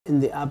in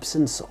the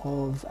absence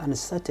of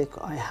anesthetic,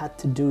 I had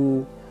to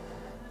do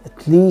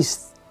at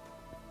least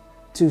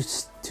to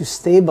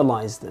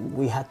stabilize them.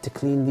 We had to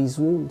clean these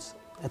wounds.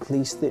 At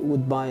least it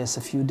would buy us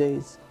a few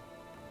days.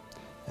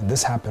 And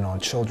this happened on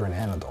children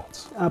and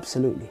adults?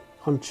 Absolutely,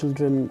 on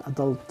children,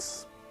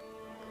 adults.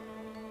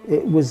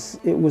 It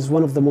was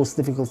one of the most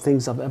difficult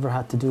things I've ever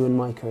had to do in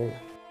my career.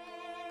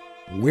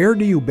 Where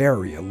do you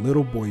bury a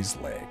little boy's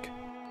leg?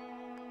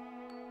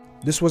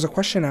 This was a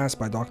question asked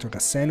by Dr.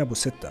 Ghassan Abu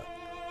Sittah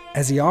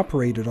as he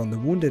operated on the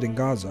wounded in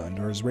Gaza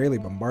under Israeli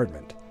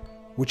bombardment,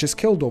 which has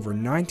killed over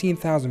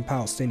 19,000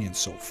 Palestinians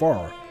so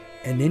far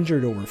and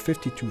injured over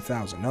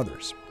 52,000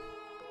 others.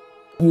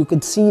 You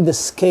could see the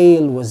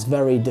scale was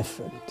very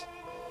different.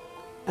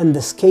 And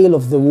the scale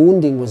of the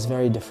wounding was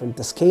very different.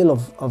 The scale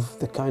of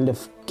the kind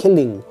of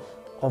killing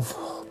of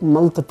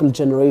multiple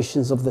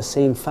generations of the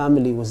same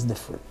family was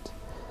different.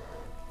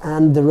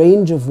 And the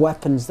range of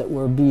weapons that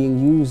were being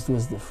used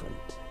was different.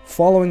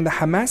 Following the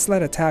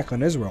Hamas-led attack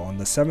on Israel on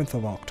the 7th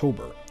of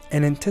October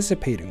and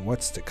anticipating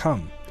what's to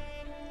come,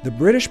 the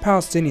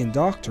British-Palestinian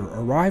doctor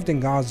arrived in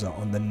Gaza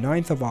on the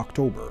 9th of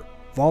October,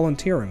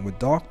 volunteering with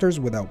Doctors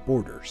Without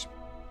Borders.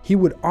 He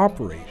would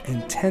operate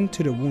and tend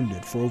to the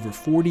wounded for over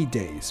 40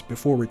 days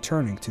before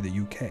returning to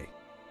the UK.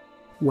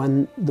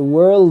 When the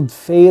world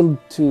failed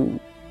to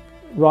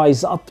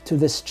rise up to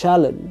this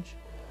challenge,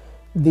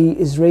 the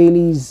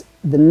Israelis,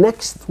 the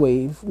next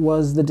wave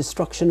was the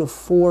destruction of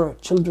 4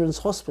 children's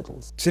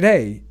hospitals.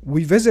 Today,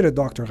 we visited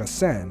Dr.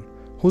 Ghassan,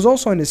 who's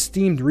also an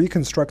esteemed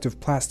reconstructive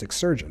plastic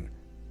surgeon,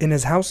 in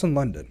his house in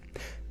London,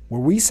 where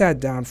we sat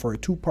down for a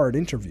 2-part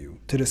interview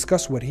to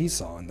discuss what he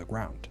saw on the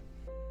ground.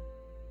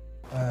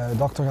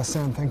 Dr.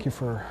 Ghassan, thank you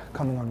for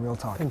coming on Real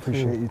Talk.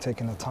 Appreciate you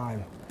taking the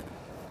time.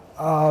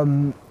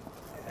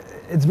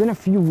 It's been a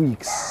few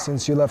weeks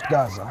since you left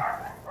Gaza.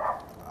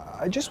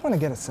 I just want to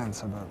get a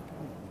sense about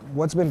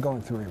what's been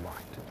going through your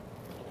mind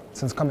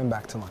since coming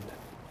back to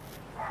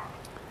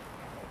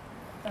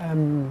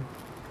London.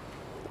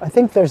 I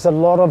think there's a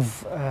lot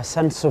of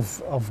sense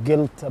of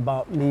guilt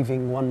about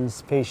leaving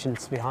one's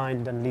patients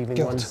behind and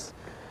leaving one's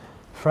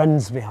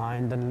friends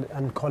behind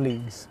and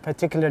colleagues,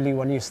 particularly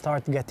when you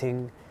start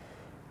getting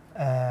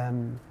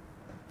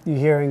you're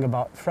hearing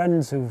about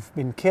friends who've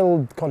been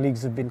killed,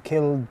 colleagues who've been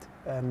killed.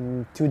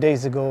 2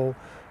 days ago,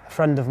 a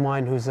friend of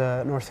mine who's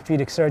an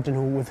orthopedic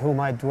surgeon with whom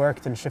I'd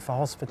worked in Shifa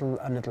Hospital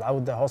and at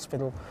al-Ahli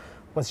Hospital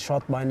was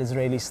shot by an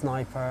Israeli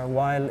sniper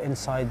while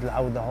inside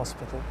al-Ahli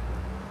Hospital.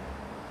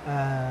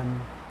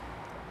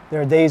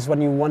 There are days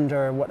when you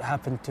wonder what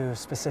happened to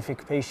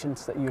specific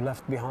patients that you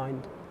left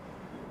behind.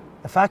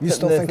 The fact you that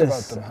still think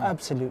about them, huh?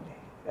 Absolutely.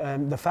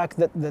 The fact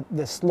that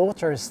the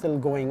slaughter is still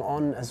going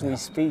on as we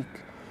speak,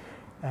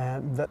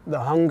 that the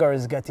hunger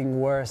is getting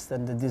worse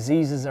and the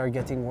diseases are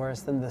getting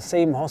worse, and the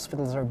same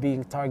hospitals are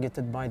being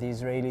targeted by the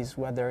Israelis,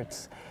 whether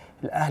it's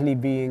al-Ahli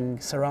being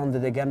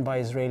surrounded again by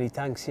Israeli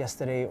tanks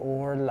yesterday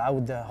or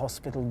al-Ahli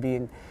hospital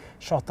being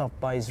shot up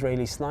by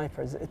Israeli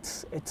snipers.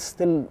 It's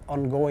still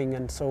ongoing,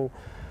 and so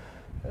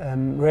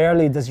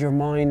rarely does your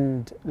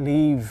mind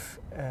leave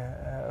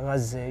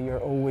Gaza.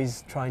 You're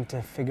always trying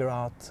to figure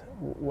out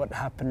what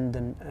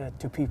happened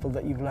to people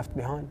that you've left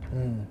behind.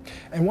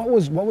 And what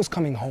was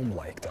coming home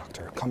like,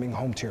 Doctor? Coming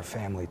home to your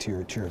family, to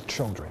your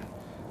children.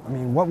 I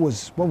mean, what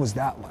was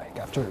that like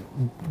after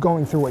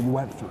going through what you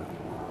went through?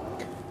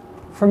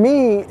 For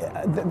me,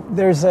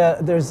 there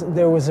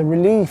was a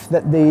relief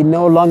that they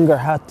no longer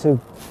had to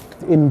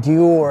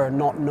endure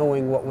not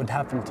knowing what would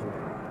happen to me.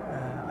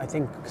 I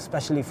think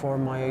especially for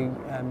my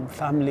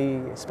family,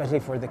 especially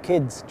for the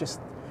kids, just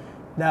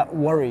that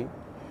worry,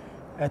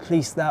 at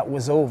least that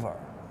was over.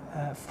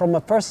 From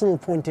a personal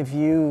point of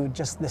view,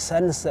 just the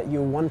sense that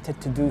you wanted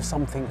to do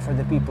something for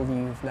the people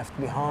you've left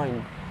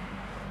behind.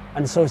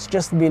 And so it's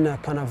just been a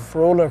kind of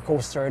roller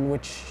coaster in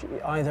which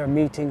either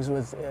meetings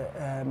with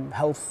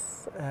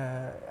health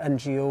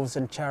NGOs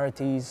and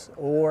charities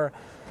or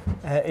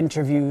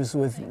interviews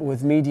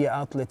with media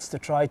outlets to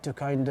try to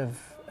kind of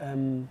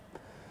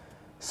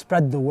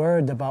spread the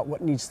word about what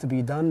needs to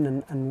be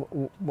done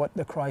and what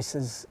the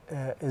crisis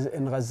is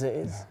in Gaza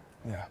is.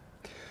 Yeah.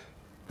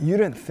 You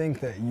didn't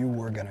think that you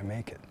were going to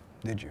make it,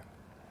 did you?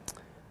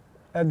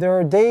 There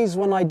are days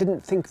when I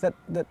didn't think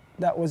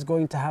that was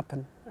going to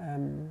happen.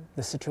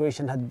 The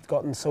situation had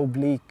gotten so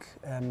bleak,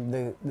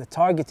 the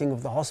targeting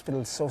of the hospital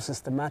is so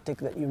systematic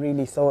that you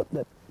really thought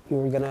that you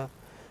were going to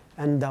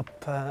end up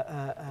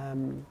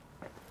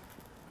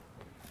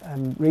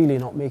really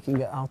not making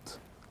it out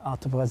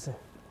of Gaza.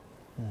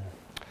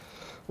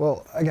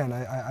 Well, again,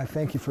 I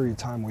thank you for your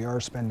time. We are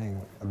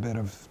spending a bit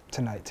of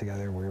tonight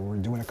together. We're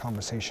doing a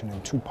conversation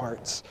in 2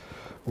 parts.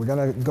 We're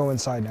going to go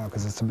inside now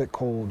because it's a bit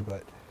cold,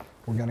 but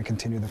we're going to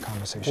continue the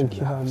conversation. Thank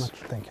you very much.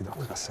 Thank you,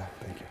 Dr. Ghassan.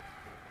 Thank you.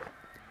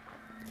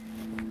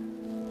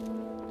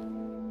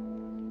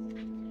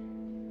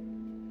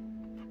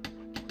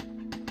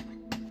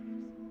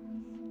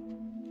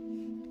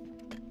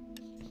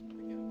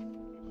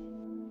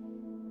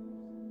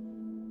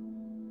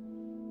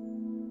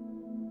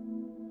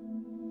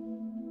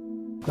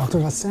 Dr.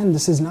 Ghassan,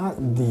 this is not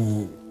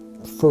the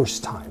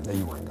first time that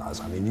you were in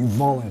Gaza. I mean, you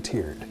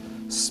volunteered,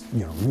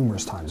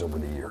 numerous times over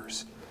the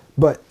years.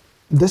 But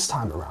this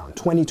time around,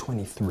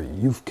 2023,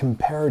 you've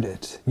compared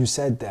it. You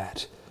said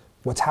that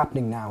what's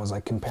happening now is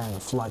like comparing a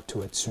flood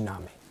to a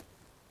tsunami.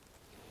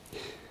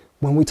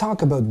 When we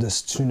talk about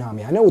this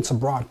tsunami, I know it's a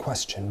broad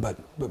question, but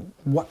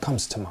what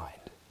comes to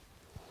mind?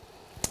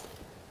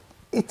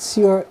 It's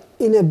your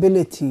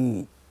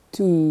inability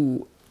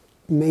to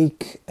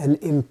make an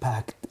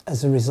impact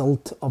as a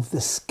result of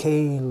the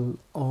scale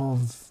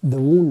of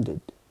the wounded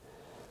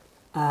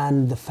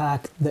and the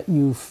fact that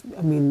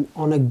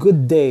on a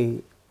good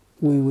day,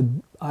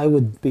 I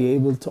would be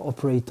able to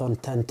operate on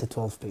 10 to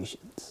 12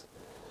 patients.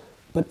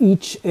 But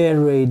each air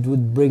raid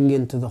would bring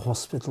into the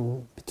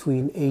hospital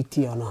between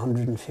 80 and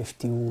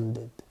 150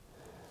 wounded.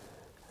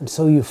 And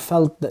so you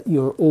felt that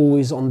you're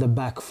always on the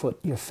back foot.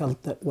 You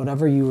felt that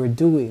whatever you were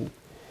doing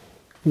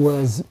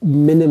was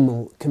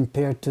minimal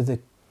compared to the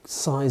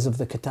size of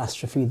the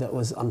catastrophe that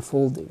was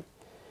unfolding.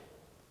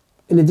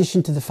 In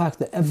addition to the fact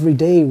that every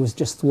day was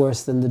just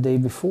worse than the day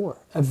before.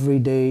 Every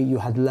day you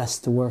had less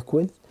to work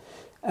with.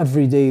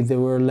 Every day there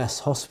were less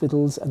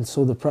hospitals, and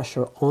so the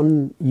pressure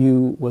on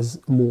you was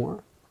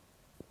more.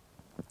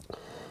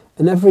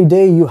 And every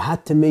day you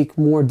had to make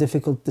more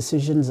difficult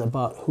decisions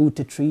about who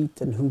to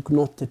treat and who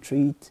not to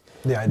treat.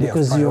 The idea of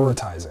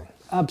prioritizing.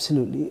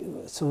 Absolutely.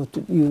 So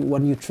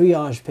when you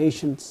triage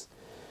patients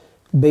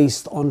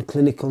based on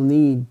clinical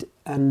need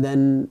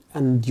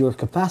and your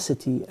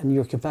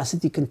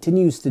capacity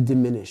continues to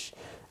diminish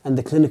and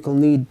the clinical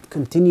need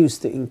continues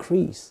to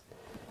increase,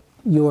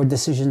 your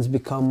decisions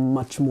become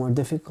much more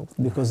difficult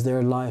because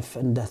they're life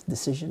and death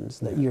decisions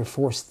that you're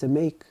forced to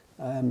make.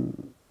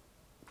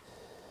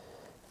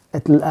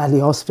 At al-Ahli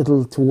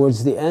hospital,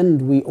 towards the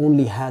end, we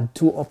only had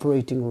 2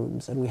 operating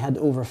rooms and we had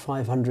over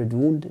 500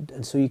 wounded.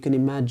 And so you can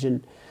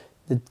imagine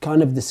the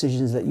kind of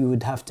decisions that you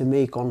would have to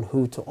make on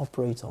who to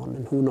operate on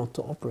and who not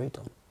to operate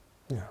on.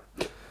 Yeah.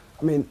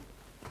 I mean,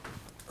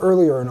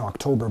 earlier in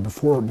October,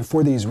 before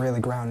the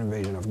Israeli ground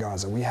invasion of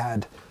Gaza, we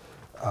had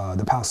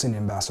the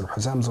Palestinian ambassador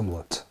Hashem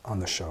on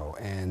the show,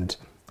 and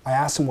I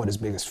asked him what his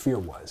biggest fear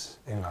was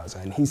in Gaza,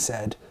 and he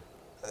said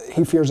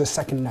he fears a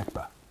second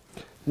Nakba.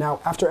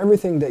 Now, after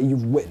everything that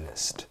you've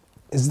witnessed,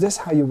 is this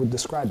how you would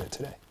describe it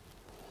today?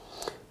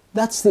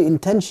 That's the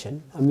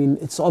intention. I mean,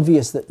 it's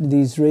obvious that the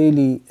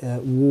Israeli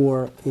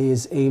war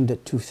is aimed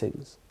at 2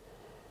 things.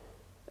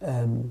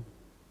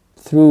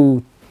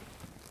 Through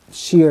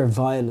sheer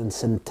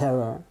violence and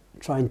terror,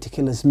 trying to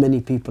kill as many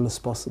people as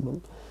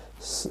possible,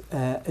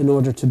 in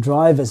order to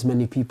drive as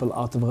many people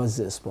out of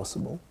Gaza as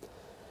possible.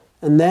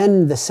 And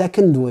then the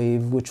second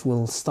wave, which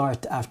will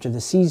start after the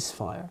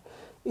ceasefire,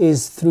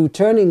 is through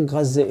turning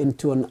Gaza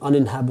into an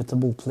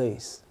uninhabitable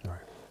place. Right.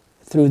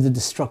 Through the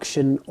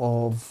destruction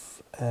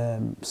of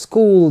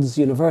schools,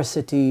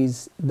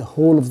 universities, the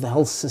whole of the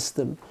health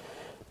system,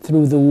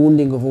 through the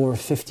wounding of over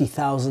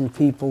 50,000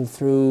 people,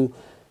 through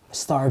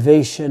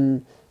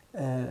starvation,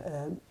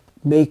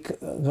 make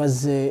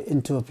Gaza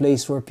into a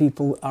place where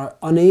people are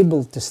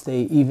unable to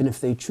stay even if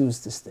they choose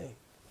to stay.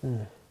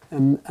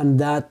 And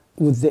that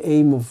with the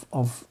aim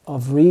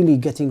of really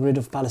getting rid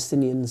of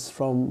Palestinians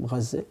from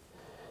Gaza,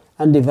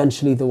 and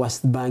eventually the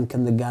West Bank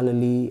and the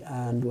Galilee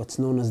and what's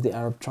known as the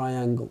Arab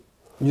Triangle.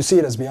 You see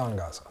it as beyond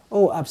Gaza?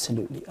 Oh,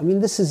 absolutely. I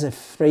mean, this is a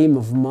frame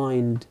of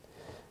mind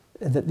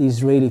that the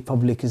Israeli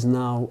public is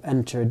now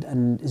entered,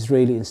 and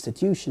Israeli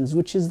institutions,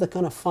 which is the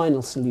kind of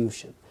final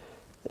solution.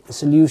 The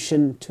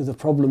solution to the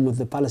problem with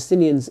the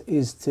Palestinians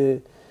is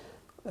to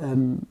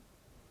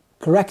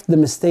correct the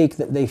mistake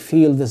that they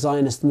feel the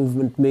Zionist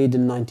movement made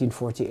in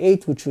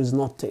 1948, which was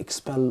not to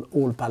expel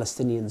all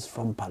Palestinians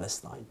from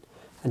Palestine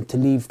and to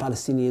leave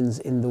Palestinians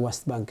in the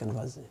West Bank and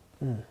Gaza.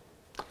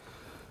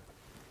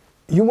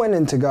 You went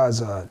into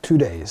Gaza 2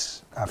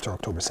 days after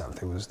October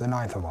 7th. It was the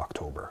 9th of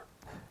October.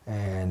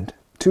 And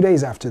 2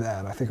 days after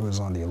that, I think it was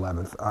on the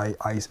 11th,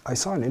 I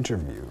saw an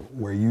interview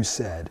where you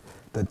said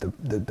that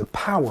the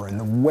power and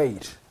the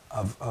weight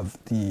of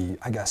the,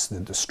 I guess, the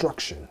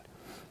destruction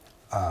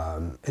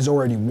is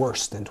already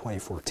worse than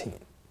 2014.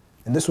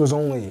 And this was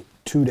only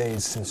 2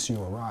 days since you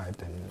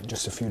arrived and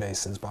just a few days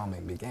since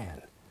bombing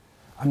began.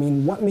 I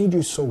mean, what made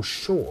you so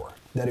sure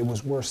that it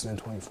was worse than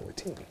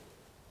 2014?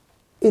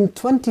 In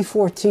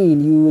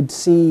 2014, you would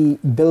see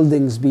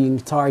buildings being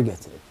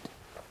targeted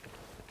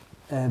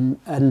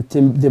and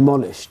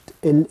demolished.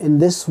 In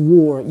this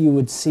war, you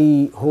would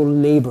see whole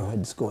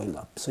neighborhoods going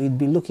up. So you'd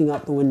be looking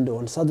out the window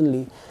and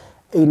suddenly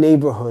a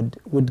neighborhood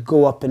would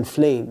go up in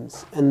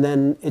flames, and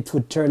then it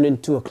would turn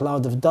into a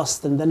cloud of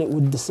dust, and then it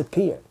would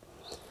disappear.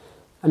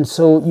 And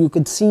so you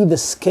could see the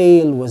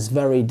scale was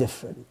very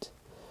different.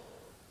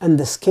 And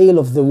the scale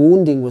of the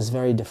wounding was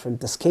very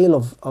different. The scale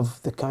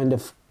of the kind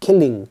of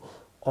killing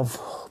of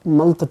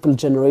multiple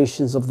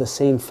generations of the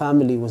same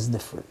family was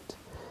different.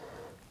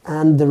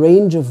 And the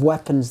range of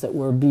weapons that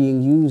were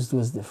being used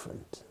was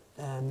different.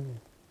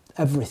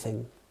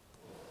 Everything.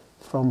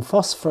 From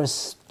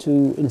phosphorus to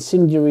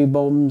incendiary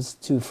bombs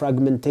to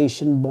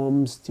fragmentation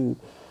bombs to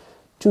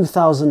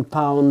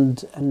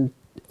 2,000-pound and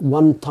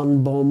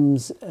one-ton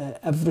bombs,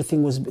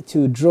 everything was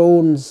to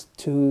drones,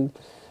 to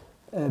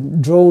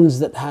drones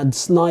that had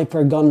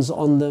sniper guns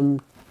on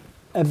them.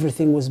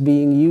 Everything was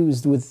being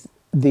used with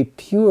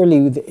purely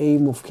with the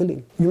aim of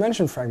killing. You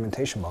mentioned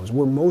fragmentation bombs.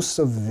 Were most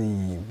of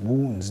the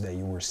wounds that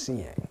you were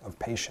seeing of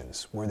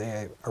patients, were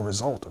they a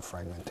result of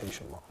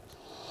fragmentation bombs?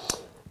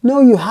 No,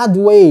 you had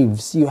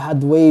waves. You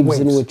had waves.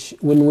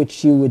 in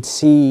which you would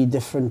see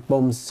different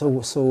bombs.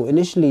 So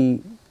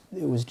initially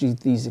it was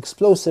these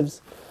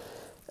explosives,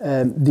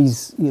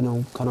 these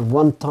kind of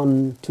 1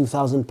 ton,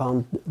 2,000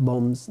 pound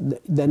bombs.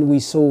 Then we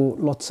saw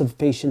lots of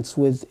patients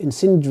with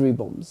incendiary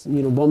bombs.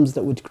 Bombs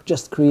that would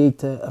just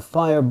create a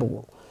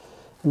fireball.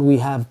 And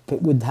we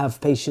would have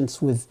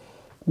patients with,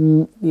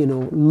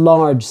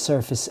 large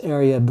surface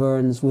area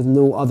burns with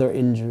no other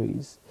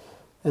injuries.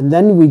 And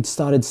then we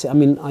started,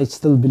 I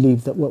still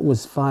believe that what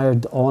was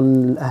fired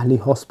on al-Ahli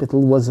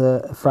hospital was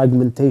a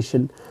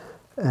fragmentation,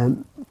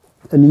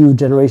 a new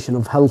generation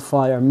of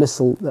Hellfire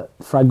missile that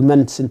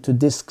fragments into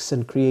discs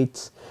and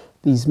creates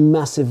these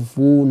massive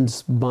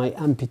wounds by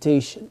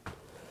amputation.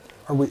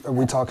 Are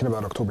we talking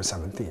about October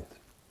 17th?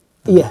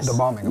 Yes. The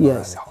bombing of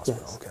al-Ahli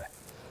hospital, yes. Okay.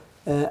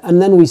 And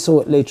then we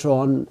saw it later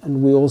on,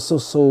 and we also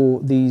saw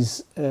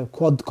these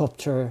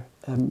quadcopter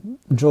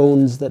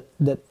drones that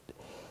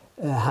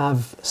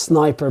have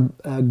sniper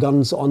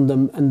guns on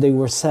them, and they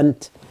were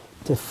sent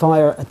to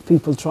fire at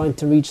people trying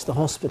to reach the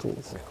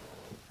hospitals. Yeah.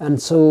 And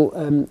so,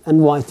 and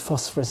white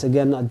phosphorus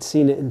again, I'd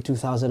seen it in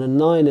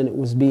 2009, and it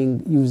was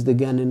being used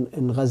again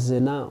in Gaza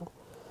now.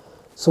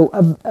 So,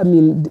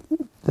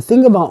 the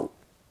thing about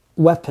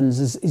weapons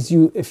is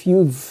if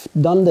you've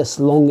done this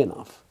long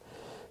enough,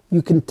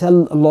 you can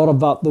tell a lot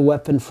about the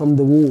weapon from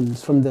the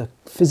wounds, from the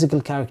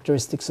physical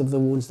characteristics of the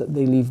wounds that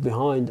they leave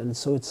behind. And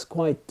so it's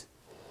quite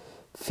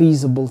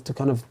feasible to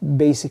kind of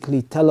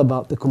basically tell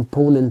about the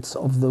components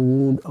of the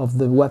wound, of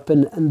the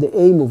weapon, and the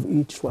aim of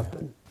each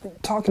weapon.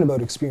 Talking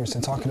about experience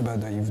and talking about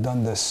that you've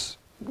done this,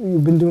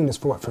 you've been doing this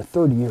for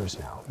 30 years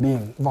now,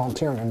 being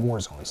volunteering in war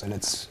zones, and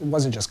it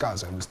wasn't just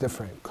Gaza, it was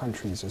different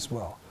countries as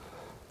well.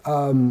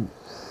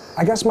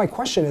 I guess my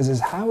question is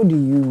how do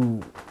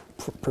you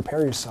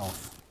prepare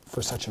yourself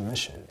for such a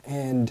mission?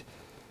 And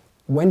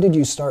when did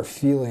you start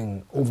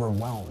feeling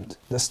overwhelmed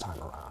this time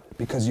around?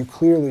 Because you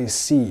clearly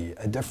see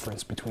a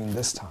difference between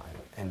this time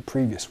and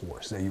previous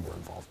wars that you were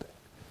involved in.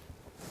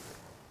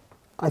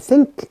 I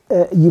think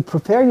you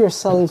prepare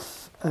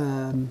yourself,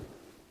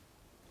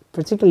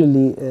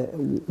 particularly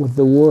with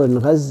the war in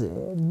Gaza,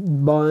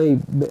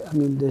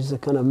 there's a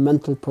kind of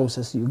mental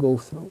process you go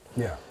through.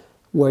 Yeah.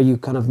 Where you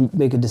kind of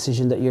make a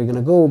decision that you're going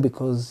to go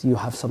because you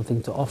have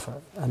something to offer,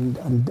 and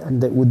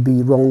that would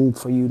be wrong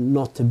for you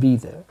not to be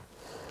there.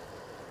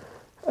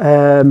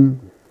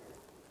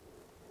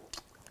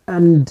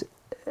 And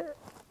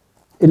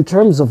in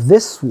terms of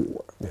this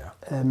war,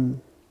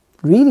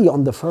 really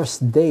on the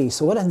first day,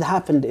 so what had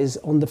happened is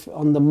on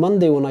the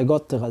Monday when I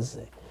got to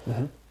Gaza,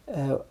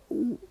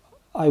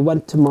 I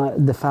went to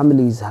the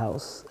family's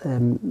house,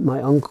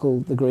 my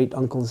uncle, the great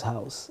uncle's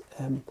house,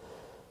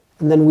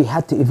 and then we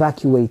had to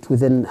evacuate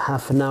within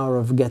half an hour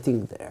of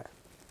getting there.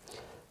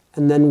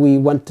 And then we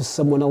went to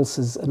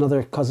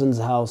another cousin's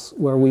house,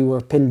 where we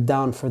were pinned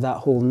down for that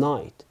whole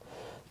night.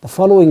 The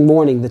following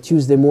morning, the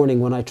Tuesday morning,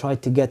 when I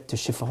tried to get to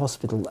Shifa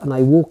Hospital and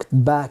I walked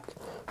back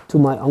to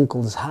my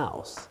uncle's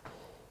house,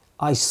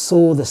 I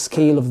saw the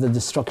scale of the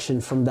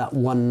destruction from that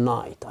one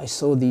night. I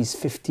saw these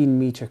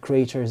 15-meter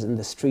craters in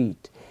the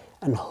street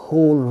and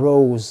whole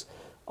rows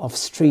of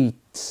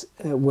streets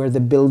where the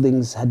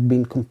buildings had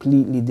been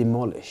completely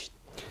demolished.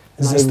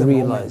 And Is this the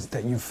moment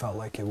that you felt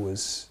like it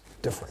was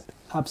different?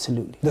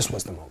 Absolutely. This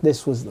was the moment?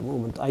 This was the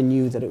moment. I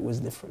knew that it was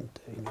different.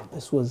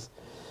 This was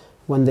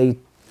when they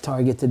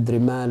targeted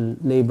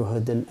Rimal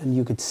neighborhood, and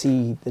you could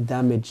see the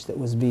damage that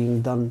was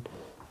being done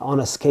on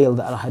a scale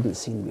that I hadn't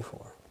seen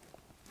before.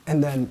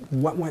 And then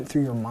what went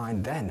through your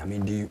mind then?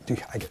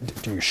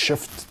 Do you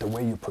shift the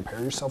way you prepare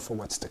yourself for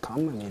what's to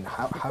come?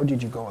 How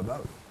did you go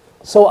about it?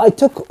 So I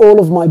took all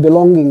of my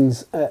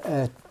belongings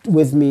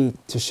with me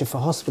to Shifa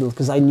Hospital,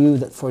 because I knew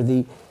that for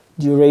the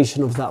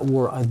duration of that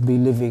war I'd be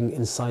living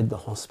inside the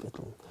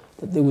hospital,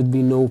 that there would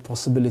be no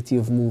possibility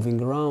of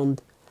moving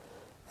around.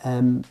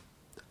 And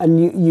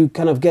you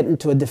kind of get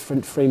into a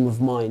different frame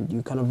of mind.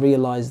 You kind of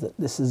realize that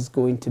this is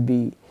going to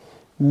be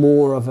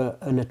more of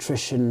an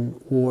attrition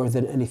war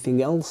than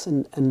anything else,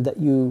 and that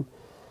you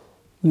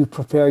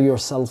prepare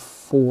yourself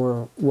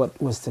for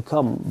what was to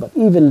come. But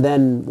even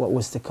then, what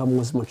was to come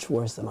was much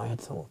worse than I had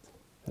thought.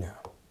 Yeah.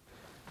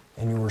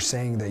 And you were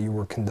saying that you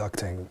were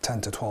conducting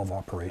 10 to 12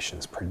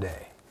 operations per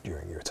day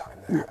during your time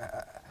there.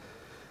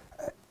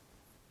 Yeah.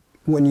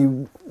 When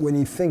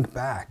you think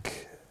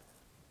back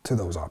to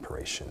those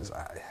operations,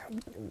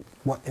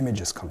 what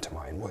images come to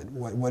mind?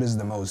 What is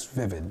the most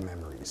vivid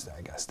memories,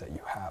 I guess, that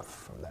you have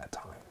from that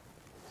time?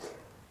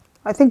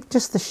 I think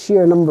just the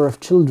sheer number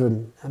of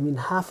children.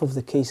 Half of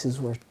the cases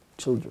were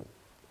children.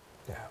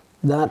 Yeah.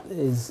 That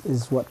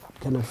is what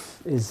kind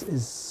of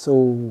is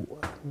so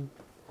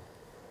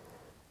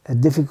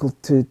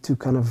difficult to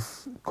kind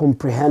of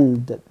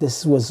comprehend that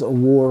this was a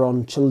war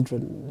on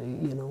children.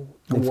 You know,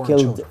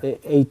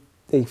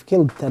 they've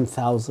killed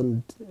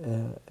 10,000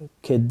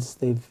 kids.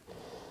 They've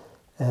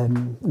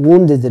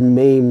wounded and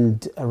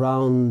maimed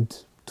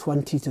around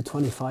 20 to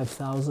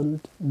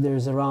 25,000.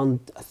 There's around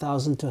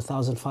 1,000 to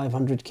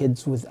 1,500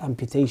 kids with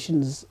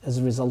amputations as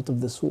a result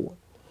of this war.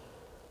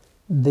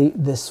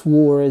 This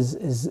war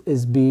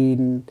is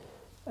being,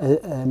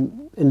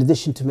 in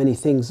addition to many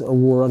things, a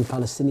war on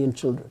Palestinian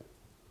children.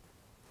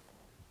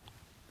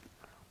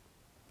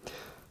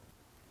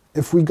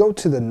 If we go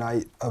to the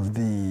night of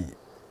the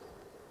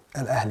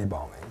al-Ahli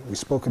bombing, we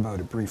spoke about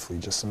it briefly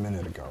just a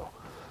minute ago.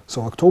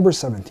 So October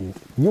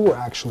 17th, you were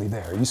actually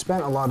there. You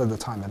spent a lot of the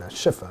time at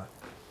Al-Shifa,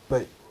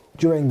 but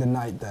during the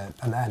night that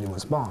al-Ahli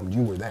was bombed,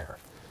 you were there.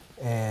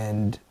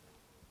 And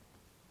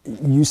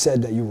you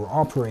said that you were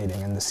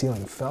operating and the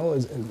ceiling fell.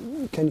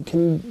 Can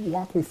you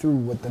walk me through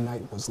what the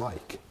night was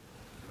like?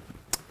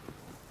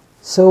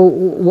 So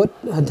what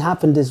had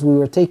happened is we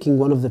were taking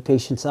one of the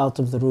patients out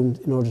of the room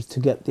in order to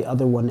get the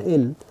other one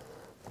in,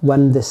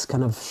 when this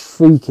kind of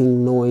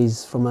shrieking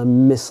noise from a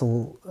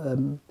missile,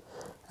 and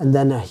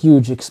then a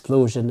huge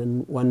explosion.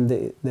 And when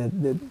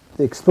the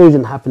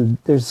explosion happened,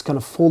 there's kind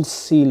of false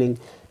ceiling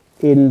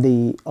in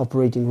the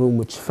operating room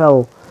which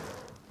fell.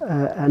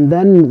 And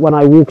then when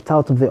I walked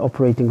out of the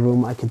operating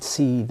room, I could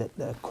see that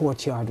the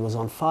courtyard was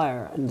on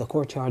fire, and the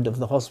courtyard of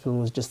the hospital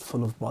was just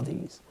full of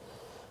bodies.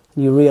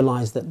 And you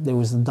realize that there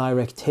was a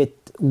direct hit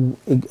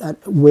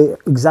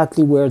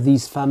exactly where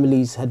these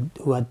families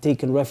who had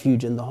taken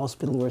refuge in the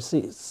hospital were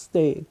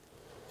staying.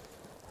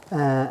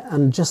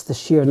 And just the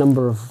sheer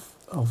number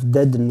of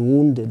dead and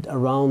wounded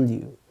around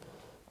you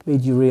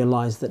made you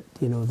realize that,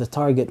 you know, the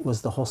target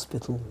was the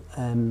hospital.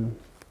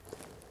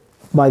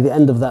 By the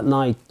end of that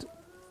night,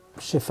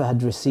 Shifa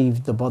had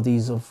received the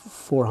bodies of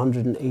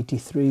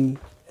 483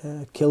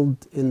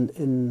 killed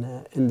in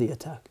the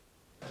attack.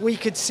 We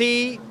could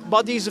see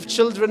bodies of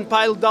children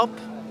piled up,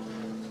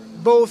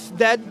 both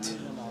dead,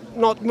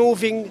 not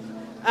moving,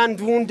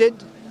 and wounded.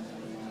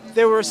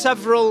 There were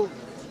several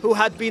who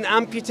had been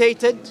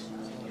amputated.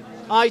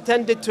 I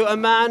tended to a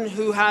man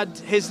who had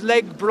his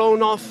leg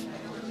blown off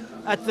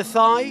at the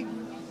thigh.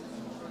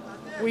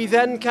 We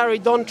then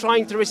carried on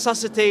trying to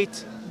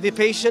resuscitate the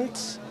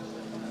patient.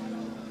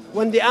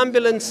 When the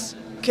ambulance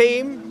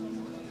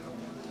came,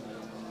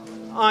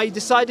 I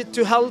decided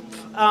to help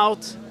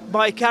out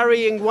by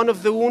carrying one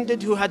of the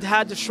wounded who had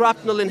had a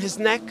shrapnel in his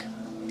neck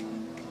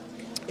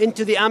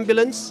into the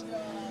ambulance.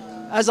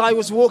 As I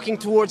was walking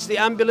towards the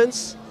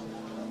ambulance,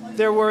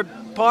 there were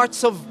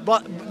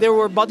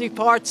body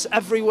parts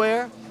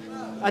everywhere,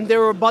 and there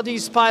were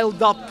bodies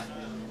piled up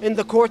in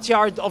the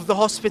courtyard of the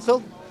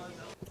hospital.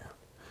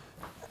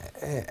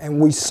 And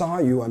we saw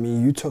you, I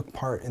mean, you took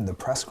part in the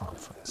press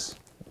conference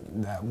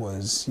that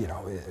was, you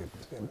know,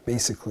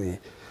 basically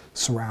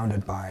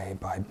surrounded by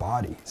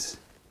bodies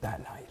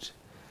that night.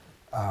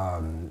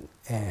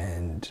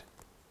 And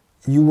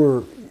you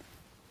were,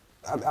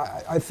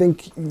 I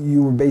think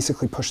you were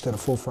basically pushed to the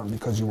forefront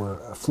because you were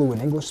a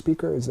fluent English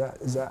speaker. Is that?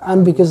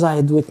 And because I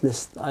had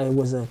witnessed, I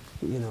was a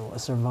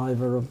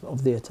survivor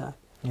of the attack.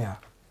 Yeah.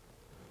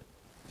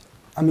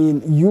 I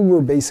mean, you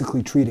were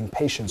basically treating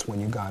patients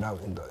when you got out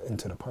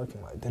into the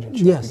parking lot, didn't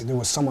you? Yes. There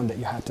was someone that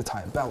you had to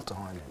tie a belt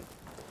on.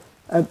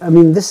 I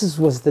mean,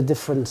 was the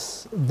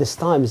difference this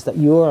time, is that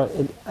you're,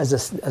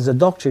 as a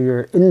doctor,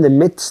 you're in the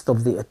midst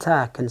of the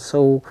attack, and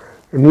so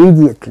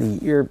immediately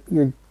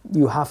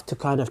you have to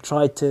kind of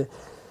try to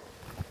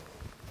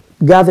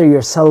gather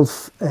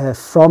yourself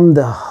from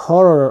the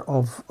horror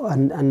of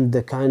and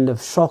the kind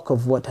of shock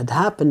of what had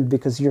happened,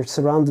 because you're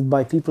surrounded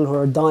by people who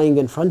are dying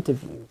in front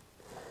of you.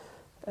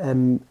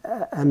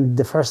 And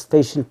the first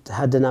patient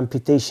had an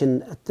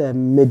amputation at the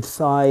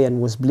mid-thigh and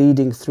was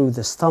bleeding through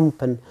the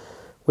stump, and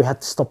we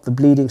had to stop the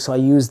bleeding, so I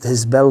used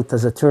his belt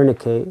as a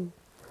tourniquet.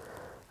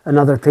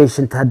 Another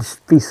patient had a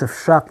piece of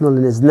shrapnel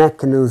in his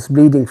neck, and it was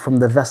bleeding from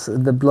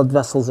the blood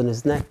vessels in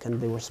his neck, and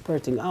they were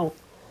spurting out.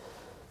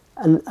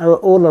 And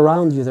all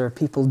around you there are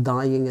people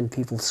dying and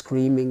people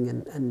screaming,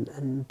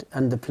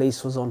 and the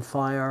place was on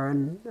fire,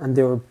 and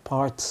there were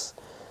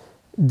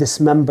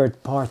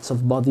dismembered parts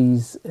of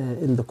bodies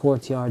in the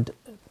courtyard.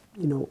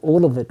 You know,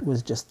 all of it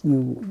was just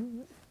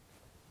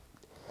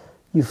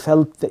you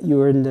felt that you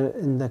were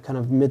in the kind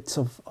of midst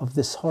of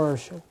this horror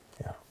show.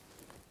 Yeah.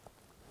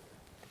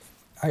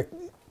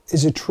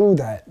 Is it true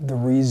that the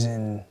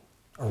reason,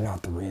 or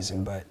not the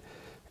reason, but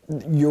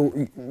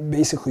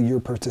basically your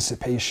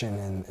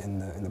participation in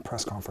the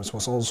press conference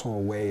was also a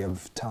way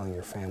of telling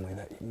your family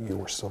that you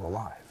were still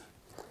alive?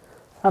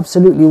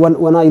 Absolutely.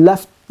 When I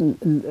left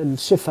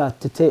Shifa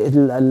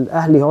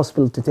al-Ahli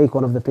hospital to take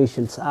one of the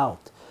patients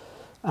out,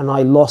 and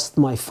I lost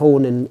my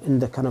phone in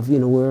the kind of, you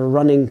know, we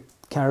were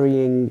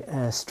carrying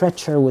a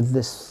stretcher with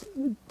this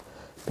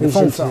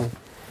patient.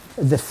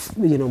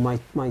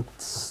 My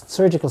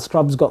surgical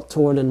scrubs got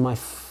torn, and my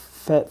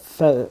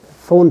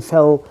phone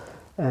fell.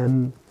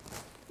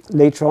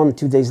 Later on,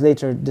 2 days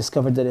later,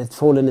 discovered that it had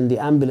fallen in the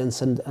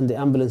ambulance, and the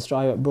ambulance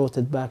driver brought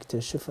it back to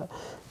Shifa.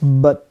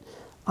 But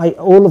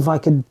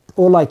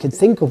all I could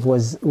think of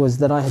was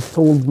that I had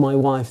told my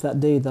wife that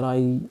day that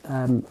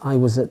I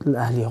was at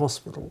al-Ahli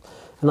hospital,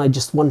 and I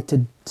just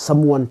wanted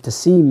someone to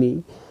see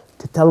me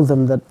to tell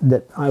them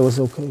that I was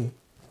okay.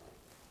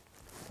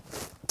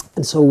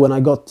 And so when I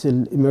got to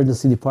the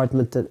emergency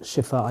department at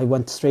Shifa, I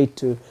went straight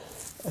to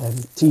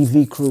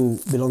TV crew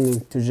belonging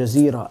to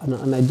Jazeera,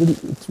 and I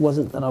didn't. It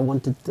wasn't that I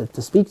wanted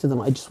to speak to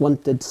them. I just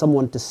wanted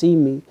someone to see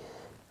me,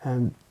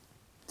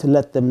 to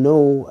let them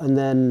know. And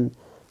then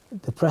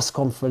the press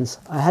conference.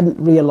 I hadn't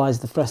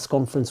realized the press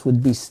conference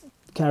would be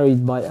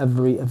carried by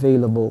every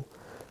available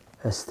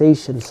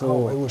station.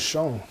 So it was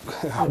shown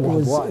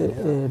worldwide.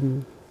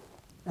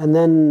 And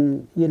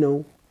then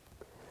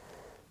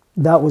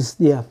that was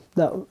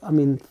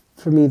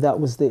for me, that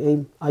was the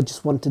aim. I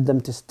just wanted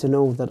them to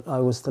know that I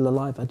was still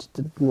alive. I just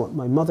didn't want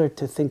my mother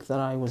to think that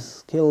I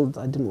was killed.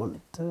 I didn't want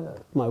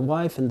my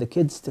wife and the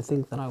kids to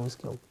think that I was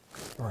killed.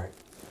 Right.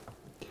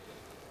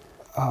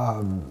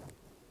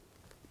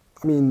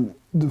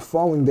 The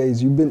following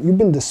days, you've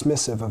been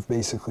dismissive of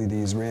basically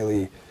the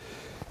Israeli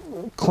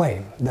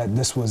claim that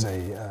this was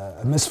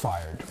a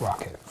misfired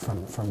rocket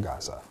from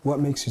Gaza.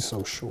 What makes you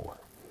so sure?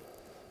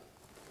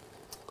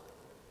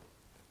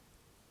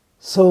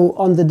 So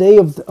on the day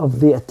of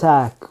the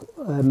attack,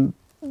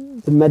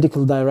 the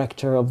medical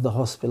director of the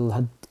hospital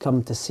had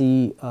come to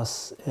see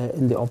us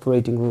in the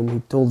operating room. He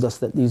told us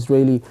that the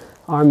Israeli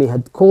army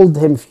had called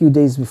him a few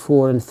days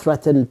before and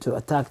threatened to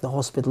attack the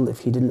hospital if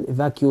he didn't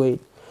evacuate.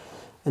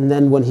 And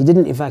then when he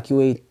didn't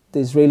evacuate, the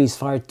Israelis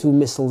fired 2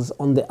 missiles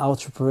on the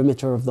outer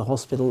perimeter of the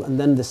hospital. And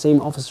then the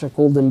same officer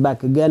called him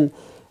back again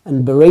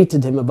and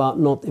berated him about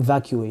not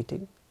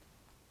evacuating.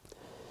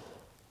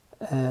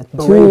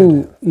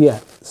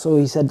 So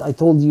he said, I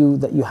told you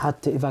that you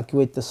had to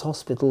evacuate this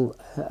hospital,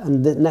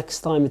 and the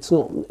next time it's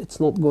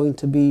not going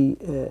to be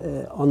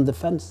on the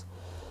fence.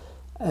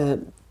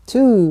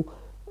 2,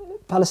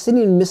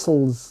 Palestinian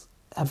missiles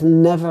have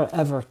never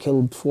ever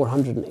killed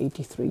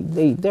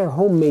 483. They're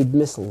homemade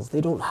missiles.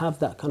 They don't have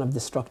that kind of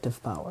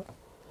destructive power.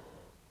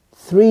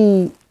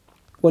 3,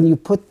 when you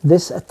put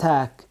this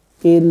attack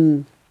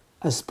in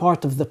as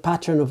part of the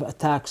pattern of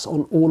attacks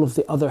on all of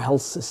the other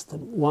health system,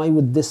 why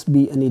would this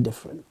be any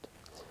different?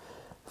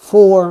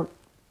 4,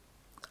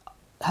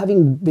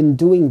 having been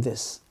doing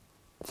this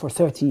for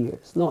 30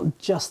 years, not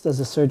just as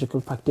a surgical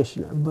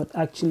practitioner, but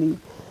actually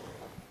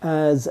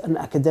as an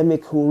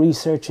academic who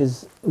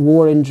researches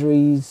war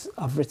injuries.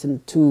 I've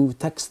written 2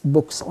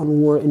 textbooks on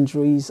war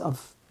injuries.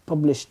 I've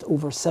published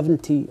over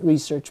 70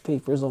 research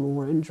papers on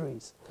war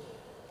injuries.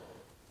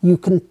 You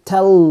can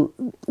tell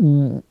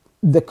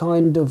the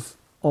kind of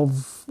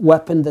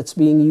weapon that's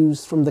being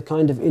used from the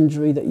kind of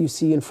injury that you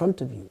see in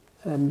front of you.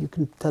 You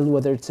can tell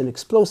whether it's an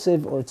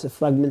explosive, or it's a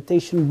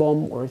fragmentation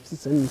bomb, or if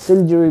it's an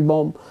incendiary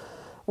bomb,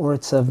 or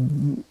it's a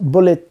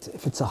bullet,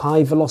 if it's a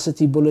high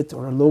velocity bullet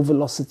or a low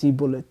velocity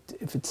bullet,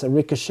 if it's a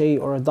ricochet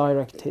or a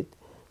direct hit.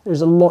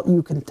 There's a lot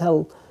you can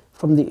tell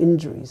from the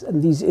injuries,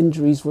 and these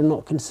injuries were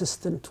not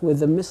consistent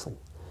with a missile.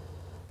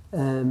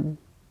 And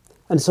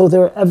so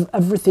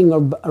everything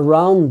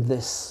around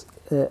this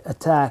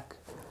attack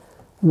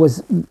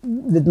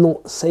did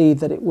not say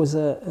that it was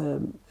a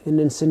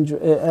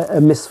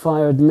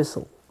misfired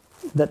missile.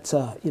 That's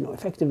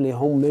effectively a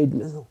homemade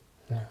missile.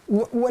 Yeah.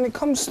 When it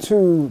comes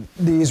to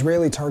the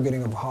Israeli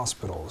targeting of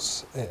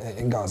hospitals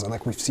in Gaza,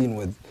 like we've seen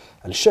with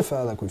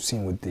Al-Shifa, like we've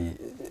seen with the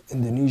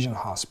Indonesian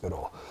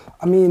hospital,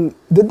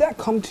 did that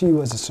come to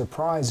you as a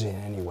surprise in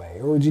any way,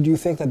 or did you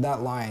think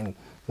that line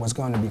was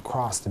going to be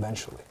crossed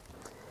eventually?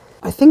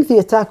 I think the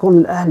attack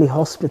on al-Ahli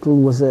hospital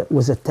was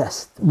a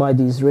test by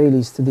the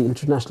Israelis to the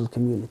international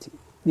community.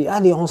 The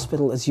Ahli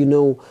hospital, as you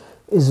know,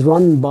 is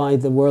run by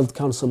the World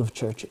Council of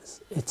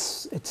Churches.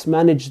 It's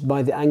managed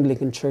by the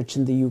Anglican Church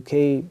in the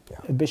UK.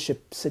 Yeah. A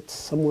bishop sits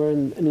somewhere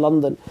in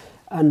London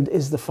and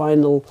is the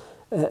final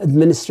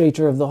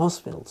administrator of the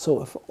hospital.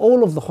 So if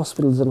all of the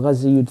hospitals in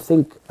Gaza, you'd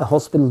think a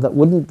hospital that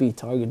wouldn't be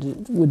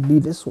targeted would be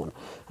this one.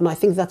 And I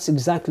think that's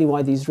exactly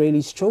why the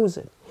Israelis chose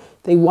it.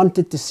 They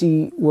wanted to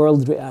see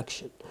world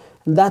reaction.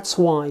 And that's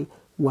why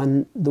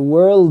when the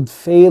world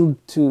failed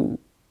to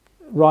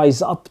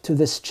rise up to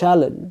this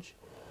challenge,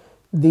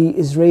 the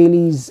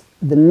Israelis,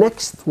 the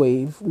next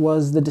wave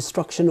was the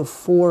destruction of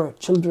 4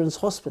 children's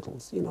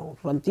hospitals.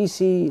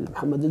 Rantisi,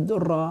 Mohamed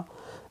al-Durra,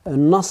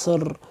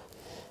 Nasr.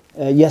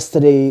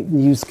 Yesterday,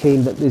 news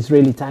came that the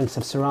Israeli tanks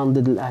have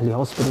surrounded al-Ahli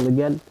hospital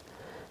again.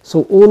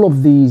 So all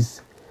of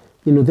these,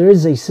 there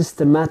is a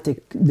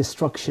systematic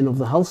destruction of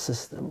the health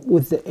system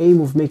with the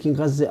aim of making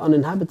Gaza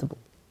uninhabitable.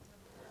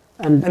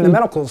 And the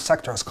medical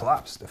sector has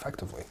collapsed,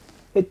 effectively.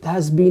 It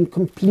has been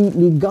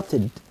completely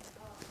gutted,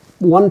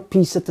 one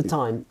piece at a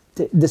time,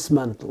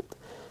 dismantled.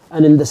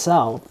 And in the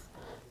south,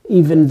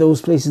 even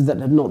those places that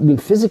have not been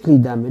physically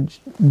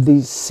damaged,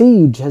 the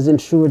siege has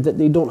ensured that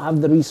they don't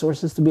have the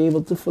resources to be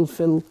able to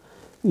fulfill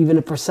even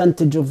a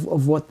percentage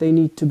of what they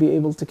need to be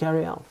able to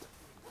carry out.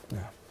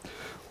 Yeah.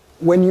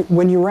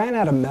 When you ran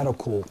out of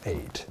medical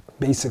aid,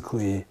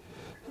 basically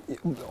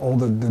all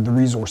the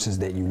resources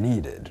that you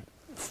needed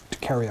to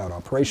carry out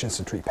operations,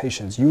 to treat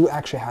patients, you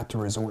actually had to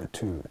resort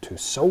to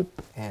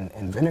soap and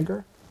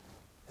vinegar.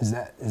 Is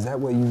that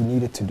what you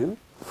needed to do?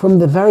 From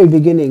the very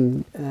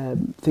beginning,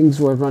 things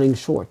were running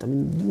short. I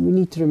mean, we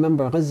need to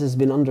remember Gaza has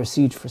been under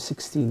siege for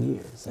 16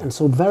 years. And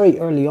so very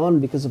early on,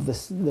 because of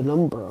the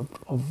number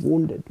of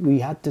wounded, we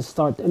had to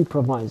start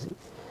improvising.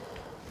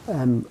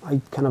 I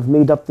kind of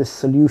made up this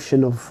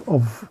solution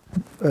of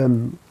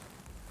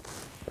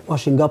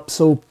washing up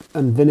soap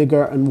and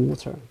vinegar and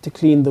water to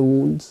clean the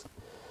wounds.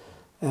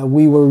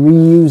 We were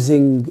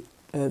reusing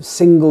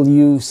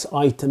single-use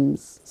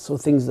items, so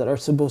things that are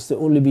supposed to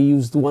only be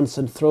used once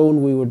and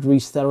thrown, we would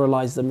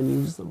re-sterilize them and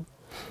use them.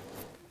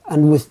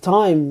 And with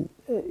time,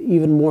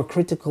 even more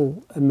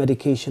critical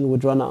medication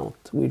would run out.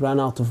 We ran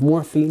out of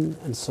morphine,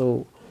 and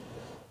so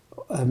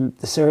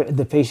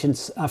the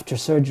patients after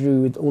surgery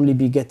would only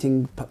be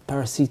getting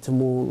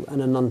paracetamol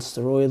and a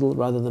non-steroidal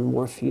rather than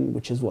morphine,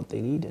 which is what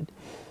they needed.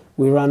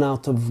 We ran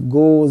out of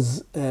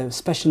gauze,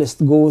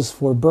 specialist gauze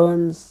for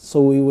burns,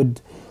 so we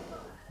would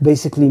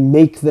basically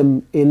make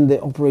them in the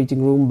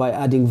operating room by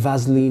adding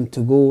Vaseline to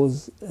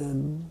gauze.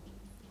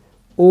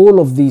 All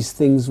of these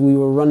things, we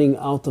were running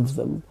out of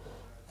them.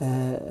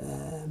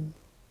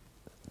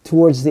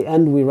 Towards the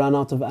end, we ran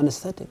out of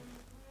anesthetic,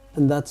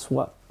 and that's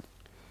what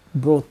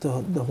brought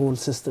the whole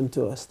system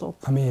to a stop.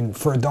 I mean,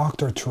 for a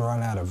doctor to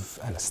run out of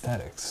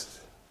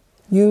anesthetics,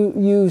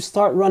 you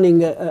start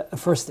running a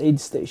first aid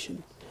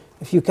station.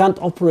 If you can't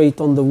operate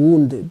on the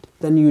wounded,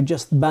 then you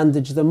just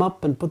bandage them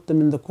up and put them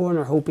in the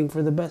corner, hoping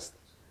for the best.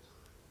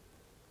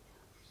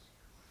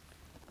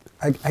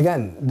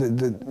 Again,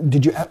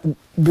 did you?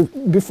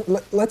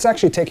 Let's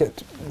actually take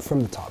it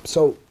from the top.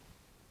 So,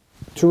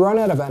 to run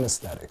out of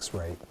anesthetics,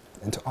 right,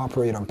 and to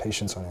operate on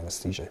patients on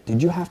anesthesia,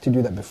 did you have to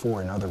do that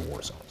before in other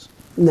war zones?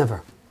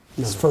 Never.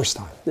 This is the first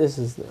time. This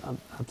is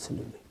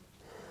absolutely.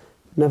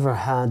 Never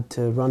had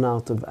to run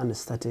out of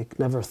anesthetic.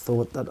 Never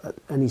thought that at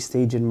any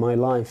stage in my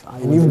life I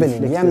would. And you've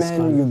been in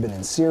Yemen. You've been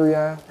in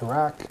Syria,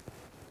 Iraq.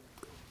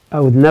 I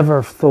would never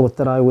have thought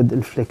that I would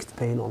inflict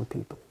pain on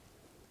people,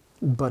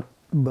 but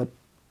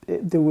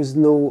there was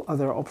no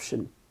other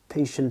option.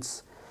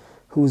 Patients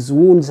whose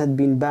wounds had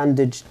been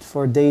bandaged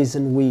for days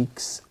and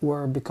weeks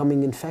were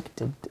becoming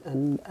infected,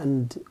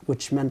 and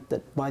which meant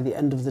that by the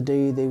end of the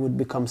day they would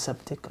become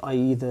septic,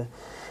 i.e. the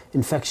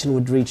infection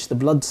would reach the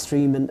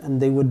bloodstream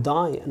and they would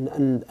die.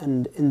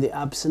 And in the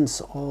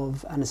absence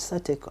of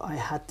anesthetic, I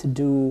had to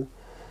do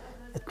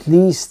at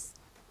least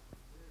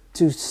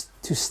to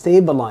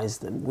stabilize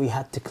them. We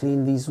had to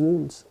clean these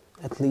wounds.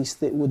 At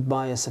least it would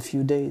buy us a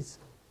few days.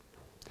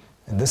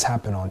 And this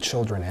happened on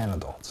children and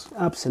adults?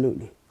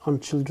 Absolutely. On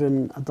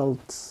children,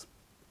 adults.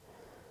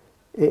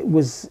 It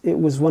was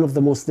one of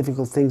the most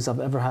difficult things I've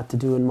ever had to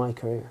do in my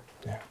career.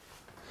 Yeah.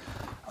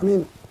 I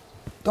mean,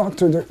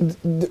 doctor,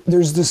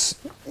 there's this,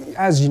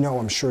 as you know,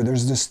 I'm sure,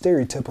 there's this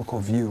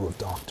stereotypical view of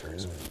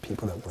doctors and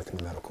people that work in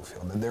the medical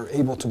field, that they're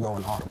able to go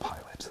on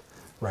autopilot,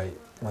 right,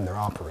 when they're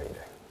operating,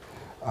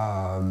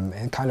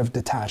 and kind of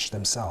detach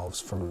themselves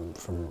from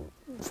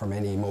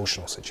any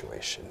emotional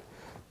situation.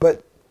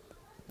 But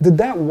did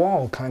that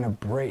wall kind of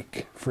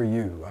break for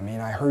you? I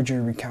mean, I heard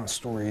you recount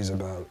stories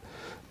about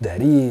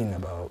Dareen,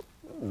 about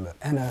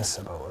Anas,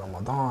 about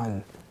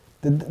Ramadan.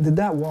 Did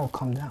that wall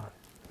come down?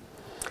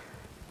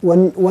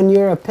 When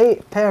you're a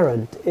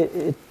parent,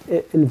 it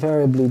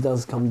invariably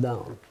does come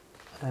down.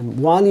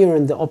 While you're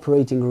in the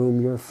operating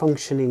room, you're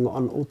functioning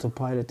on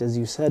autopilot, as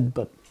you said,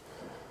 but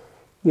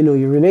you know,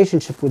 your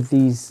relationship with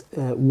these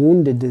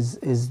wounded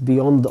is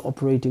beyond the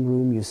operating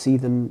room. You see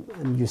them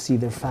and you see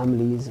their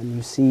families and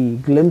you see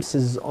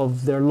glimpses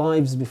of their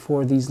lives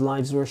before these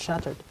lives were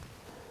shattered.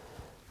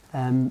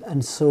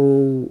 And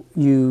so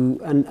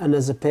and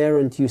as a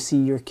parent, you see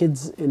your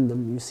kids in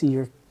them. You see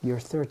your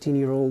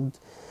 13-year-old.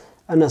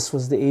 Anas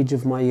was the age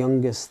of my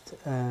youngest.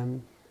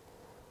 And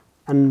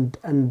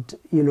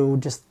you know,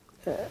 just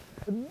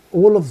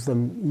all of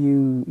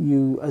them,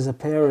 you as a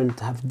parent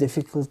have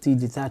difficulty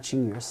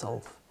detaching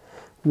yourself.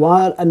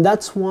 And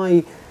that's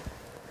why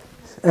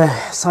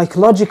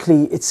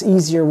psychologically it's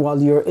easier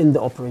while you're in the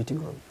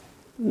operating room.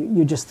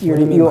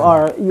 You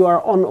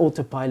are on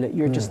autopilot.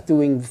 You're just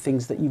doing the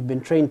things that you've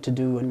been trained to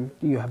do and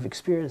you have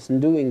experience in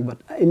doing. But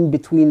in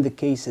between the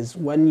cases,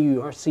 when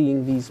you are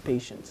seeing these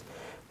patients,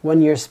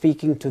 when you're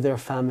speaking to their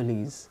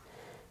families,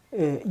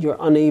 you're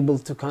unable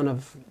to kind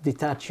of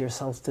detach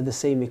yourself to the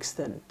same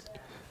extent.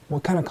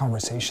 What kind of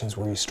conversations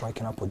were you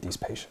striking up with these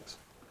patients?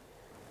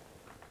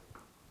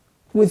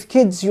 With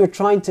kids, you're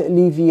trying to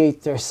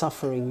alleviate their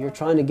suffering. You're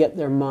trying to get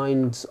their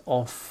minds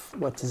off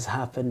what has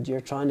happened. You're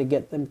trying to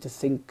get them to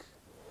think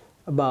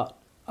about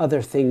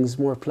other things,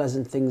 more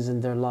pleasant things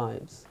in their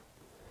lives.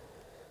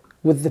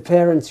 With the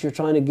parents, you're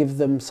trying to give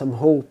them some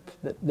hope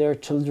that their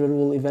children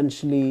will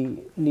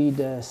eventually lead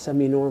a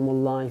semi-normal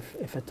life,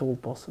 if at all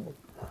possible.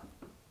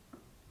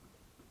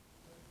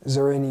 Is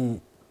there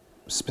any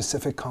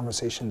specific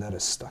conversation that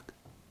has stuck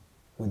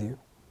with you?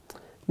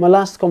 My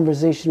last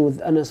conversation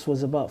with Anas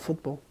was about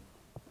football.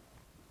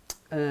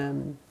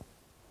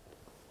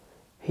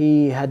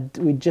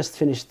 We'd just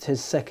finished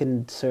his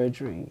second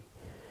surgery.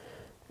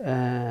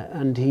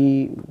 And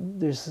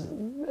there's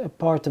a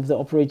part of the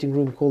operating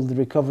room called the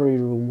recovery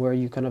room where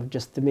you kind of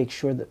just to make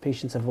sure that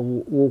patients have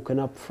woken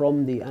up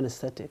from the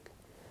anesthetic.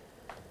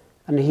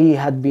 And he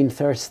had been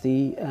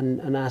thirsty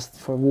and asked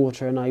for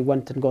water, and I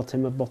went and got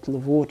him a bottle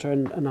of water,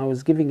 and I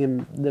was giving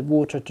him the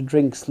water to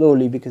drink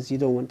slowly because you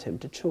don't want him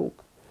to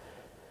choke.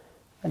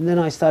 And then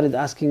I started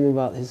asking him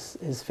about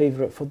his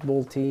favorite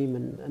football team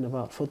and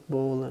about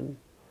football, and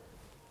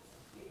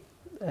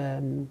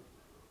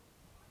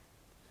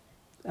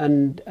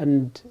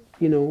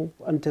you know,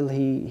 until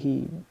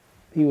he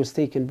was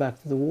taken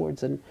back to the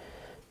wards, and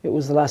it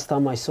was the last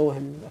time I saw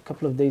him. A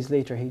couple of days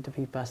later he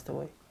passed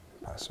away.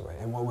 Passed away.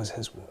 And what was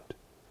his wound?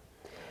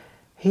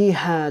 He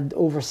had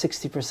over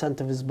 60%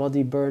 of his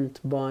body burnt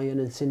by an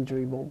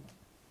incendiary bomb.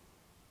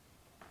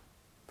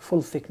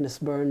 Full thickness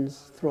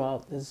burns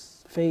throughout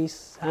his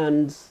face,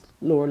 hands,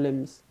 lower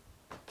limbs.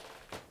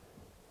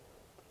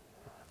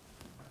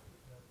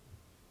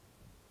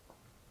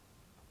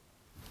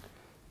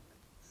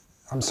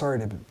 I'm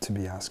sorry to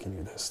be asking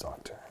you this,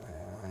 doctor.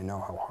 I know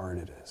how hard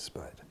it is,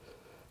 but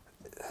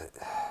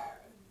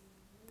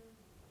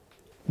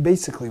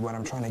basically what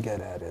I'm trying to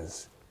get at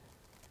is,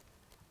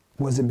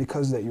 was it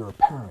because that you're a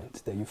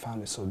parent that you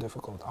found it so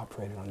difficult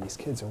operating on these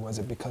kids, or was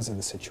it because of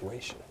the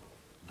situation?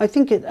 I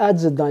think it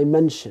adds a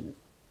dimension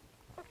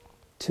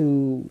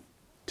to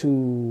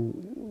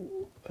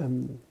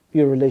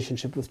your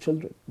relationship with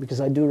children,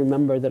 because I do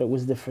remember that it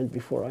was different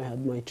before I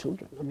had my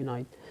children. I mean,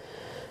 I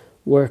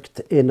worked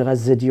in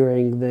Gaza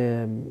during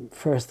the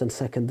first and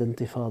second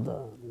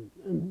intifada,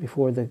 and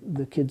before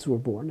the kids were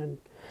born, and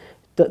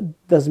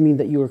that doesn't mean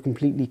that you were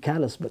completely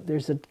callous, but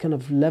there's a kind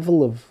of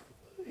level of,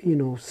 you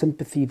know,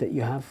 sympathy that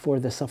you have for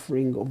the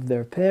suffering of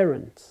their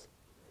parents.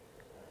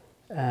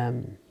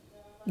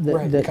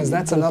 Right, because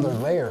that's another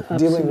layer,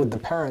 absolutely, dealing with the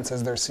parents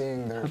as they're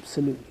seeing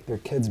their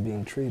kids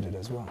being treated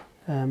as well.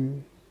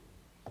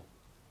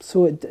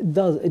 So it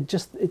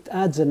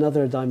adds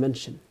another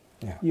dimension.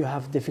 Yeah. You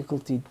have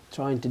difficulty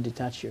trying to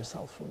detach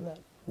yourself from that.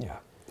 Yeah.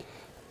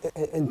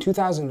 In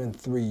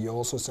 2003, you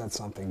also said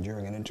something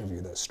during an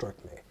interview that struck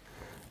me.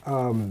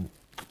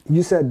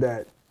 You said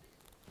that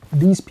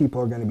these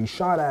people are going to be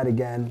shot at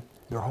again,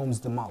 their homes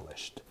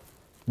demolished.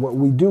 What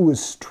we do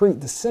is treat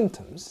the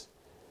symptoms.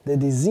 The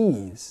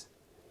disease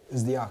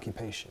is the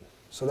occupation.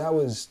 So that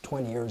was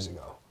 20 years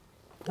ago.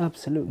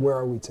 Absolutely. Where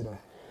are we today?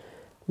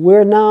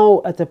 We're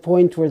now at a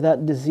point where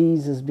that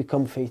disease has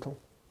become fatal.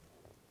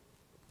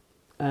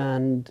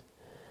 And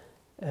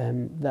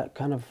that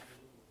kind of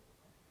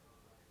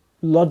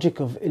logic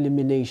of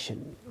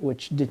elimination,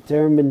 which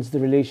determines the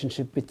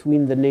relationship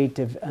between the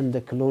native and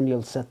the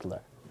colonial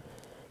settler,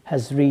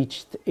 has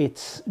reached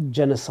its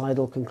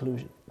genocidal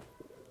conclusion.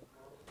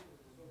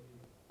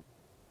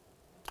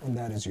 And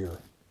that is your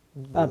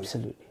belief?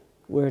 Absolutely.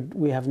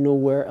 We have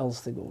nowhere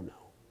else to go now.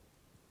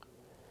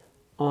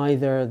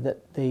 Either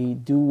that they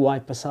do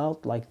wipe us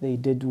out like they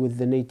did with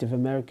the Native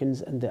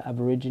Americans and the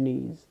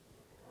Aborigines,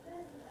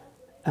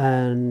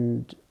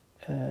 and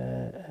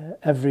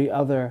every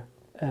other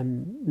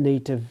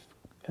native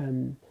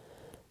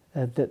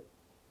that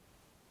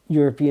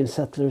European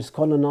settlers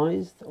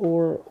colonized,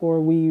 or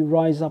we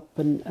rise up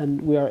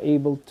and we are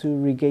able to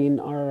regain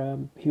our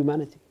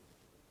humanity.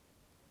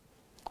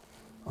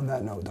 On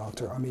that note,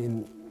 doctor, I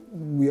mean,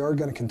 we are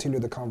going to continue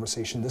the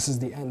conversation. This is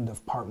the end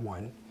of part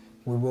 1.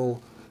 We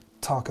will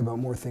talk about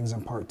more things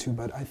in part 2,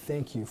 but I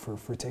thank you for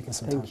taking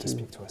some time to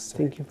speak to us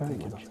today. Thank you very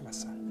much. Thank you, Dr.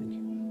 Ghassan. Thank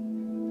you.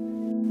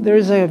 There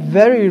is a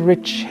very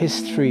rich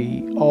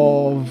history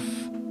of,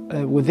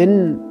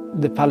 within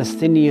the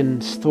Palestinian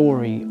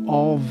story,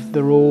 of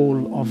the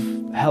role of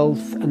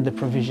health and the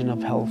provision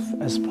of health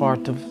as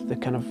part of the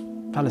kind of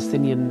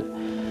Palestinian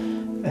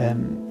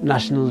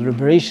national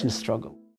liberation struggle.